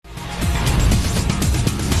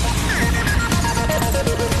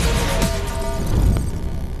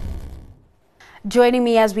Joining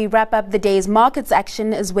me as we wrap up the day's markets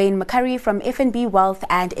action is Wayne McCurrie from FNB Wealth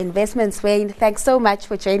and Investments. Wayne, thanks so much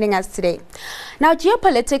for joining us today. Now,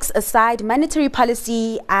 geopolitics aside, monetary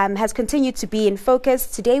policy has continued to be in focus.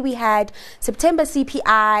 Today we had September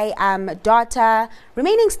CPI data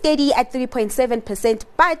remaining steady at 3.7%,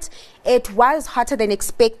 but it was hotter than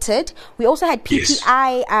expected. We also had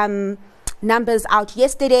PPI numbers out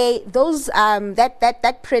yesterday. Those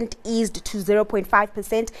that print eased to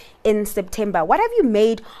 0.5% in September. What have you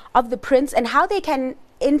made of the prints and how they can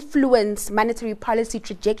influence monetary policy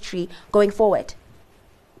trajectory going forward?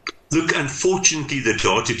 Look, unfortunately, the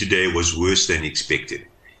data today was worse than expected.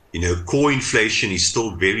 Core inflation is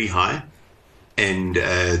still very high, and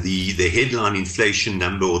the headline inflation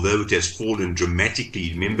number, although it has fallen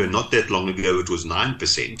dramatically, remember not that long ago it was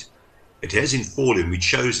 9%. It hasn't fallen, which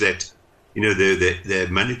shows that the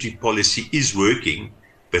monetary policy is working,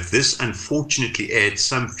 but this unfortunately adds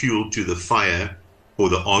some fuel to the fire for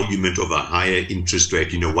the argument of a higher interest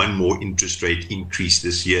rate, one more interest rate increase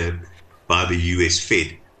this year by the US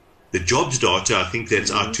Fed. The jobs data, I think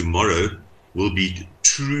that's out tomorrow, will be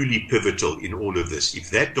truly pivotal in all of this.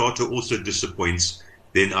 If that data also disappoints,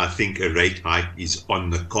 then I think a rate hike is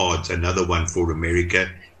on the cards, another one for America.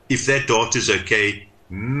 If that data is okay,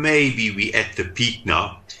 maybe we're at the peak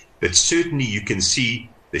now. But certainly you can see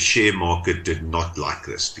the share market did not like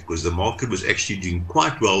this, because the market was actually doing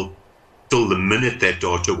quite well till the minute that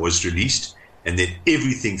data was released, and then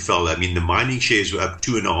everything fell. I mean, the mining shares were up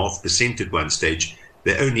 2.5% at one stage.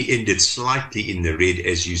 They only ended slightly in the red,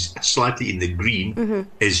 slightly in the green,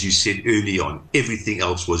 as you said early on. Everything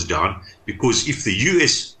else was down, because if the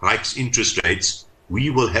US hikes interest rates,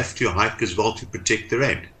 we will have to hike as well to protect the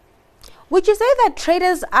rand. Would you say that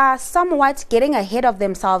traders are somewhat getting ahead of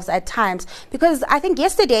themselves at times? Because I think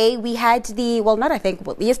yesterday we had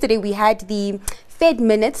yesterday we had the Fed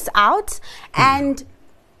minutes out, and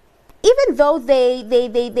even though they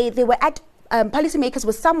were at policymakers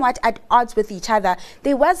were somewhat at odds with each other,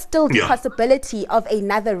 there was still the possibility of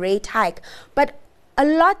another rate hike. But a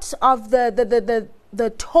lot of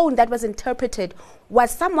the tone that was interpreted was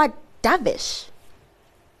somewhat dovish.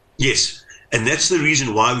 Yes. And that's the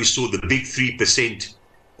reason why we saw the big 3%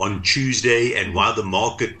 on Tuesday, and why the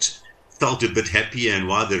market felt a bit happier, and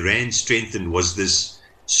why the rand strengthened was this.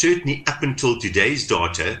 Certainly up until today's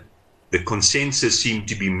data, the consensus seemed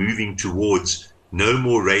to be moving towards no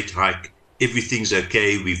more rate hike. Everything's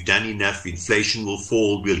okay. We've done enough. Inflation will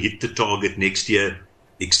fall. We'll hit the target next year,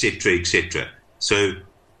 etc., etc. So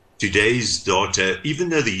today's data, even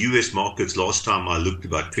though the US markets last time I looked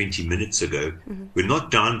about 20 minutes ago, were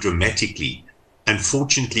not down dramatically,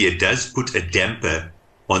 unfortunately it does put a damper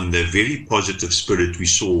on the very positive spirit we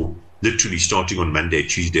saw literally starting on Monday,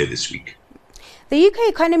 Tuesday this week. The UK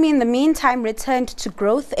economy, in the meantime, returned to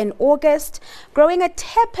growth in August, growing a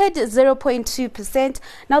tepid 0.2%.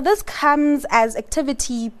 Now, this comes as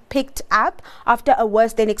activity picked up after a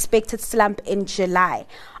worse-than-expected slump in July.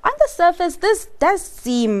 On the surface, this does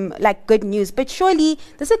seem like good news, but surely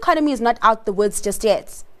this economy is not out the woods just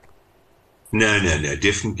yet. No,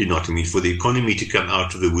 definitely not. I mean, for the economy to come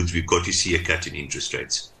out of the woods, we've got to see a cut in interest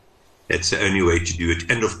rates. That's the only way to do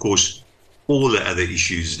it. And, of course, all the other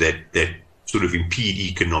issues that sort of impede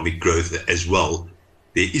economic growth as well.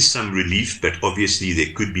 There is some relief, but obviously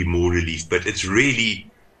there could be more relief. But it's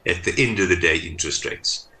really, at the end of the day, interest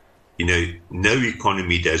rates. No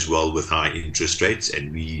economy does well with high interest rates,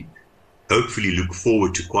 and we hopefully look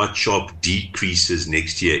forward to quite sharp decreases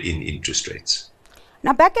next year in interest rates.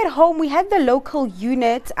 Now, back at home, we had the local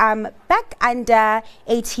unit back under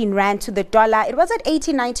 18 rand to the dollar. It was at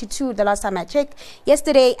 18.92 the last time I checked.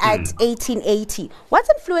 Yesterday at 18.80. What's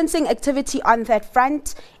influencing activity on that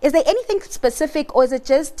front? Is there anything specific, or is it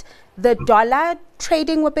just the dollar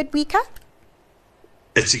trading a bit weaker?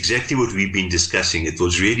 That's exactly what we've been discussing. It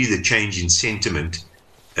was really the change in sentiment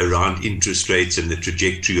around interest rates and the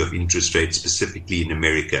trajectory of interest rates, specifically in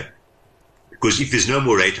America. Because if there's no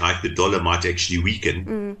more rate hike, the dollar might actually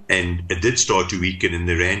weaken, and it did start to weaken, and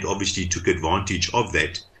the rand obviously took advantage of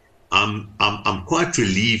that. I'm quite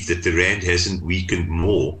relieved that the rand hasn't weakened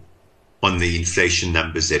more on the inflation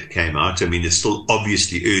numbers that came out. I mean, it's still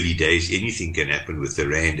obviously early days. Anything can happen with the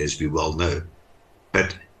rand, as we well know.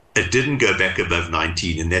 But it didn't go back above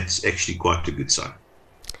 19, and that's actually quite a good sign.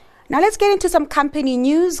 Now let's get into some company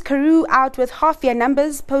news. McCurrie out with half-year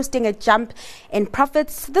numbers, posting a jump in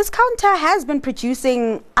profits. This counter has been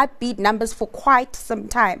producing upbeat numbers for quite some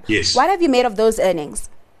time. Yes. What have you made of those earnings?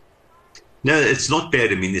 No, it's not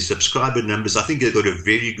bad. I mean, the subscriber numbers, I think they've got a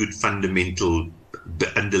very good fundamental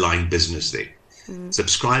underlying business there.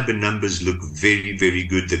 Subscriber numbers look very, very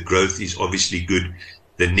good. The growth is obviously good.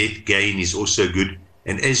 The net gain is also good.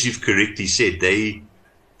 And as you've correctly said, they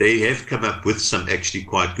have come up with some actually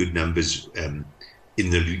quite good numbers in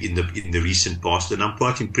the recent past, and I'm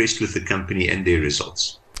quite impressed with the company and their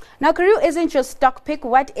results. Now, Karoo isn't your stock pick.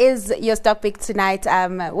 What is your stock pick tonight,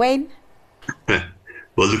 Wayne?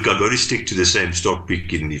 Well, look, I've got to stick to the same stock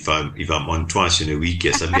pick if I'm on twice in a week.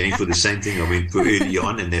 Yes, I'm going for the same thing I went for early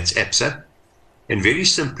on, and that's ABSA. And very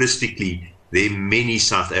simplistically, there are many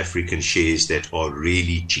South African shares that are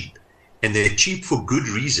really cheap. And they're cheap for good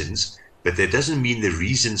reasons, but that doesn't mean the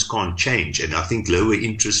reasons can't change. And I think lower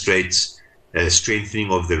interest rates,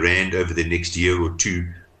 strengthening of the rand over the next year or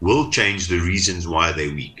two will change the reasons why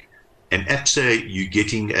they're weak. And ABSA, you're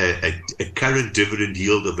getting a current dividend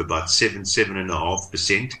yield of about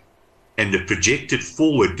 7.5%, and the projected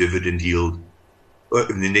forward dividend yield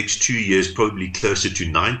in the next 2 years probably closer to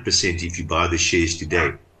 9% if you buy the shares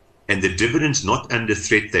today. And the dividend's not under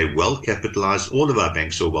threat. They're well capitalized. All of our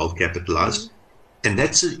banks are well capitalized. And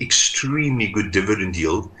that's an extremely good dividend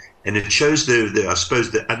yield. And it shows I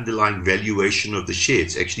suppose, the underlying valuation of the share.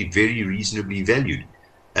 It's actually very reasonably valued.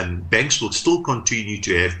 Banks will still continue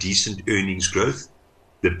to have decent earnings growth.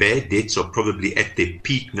 The bad debts are probably at their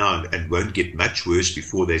peak now and won't get much worse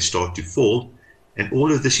before they start to fall. And all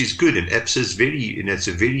of this is good. And ABSA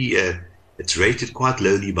is it's rated quite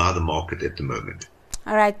lowly by the market at the moment.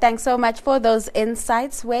 All right. Thanks so much for those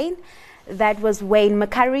insights, Wayne. That was Wayne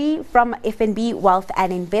McCurrie from FNB Wealth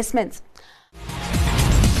and Investments.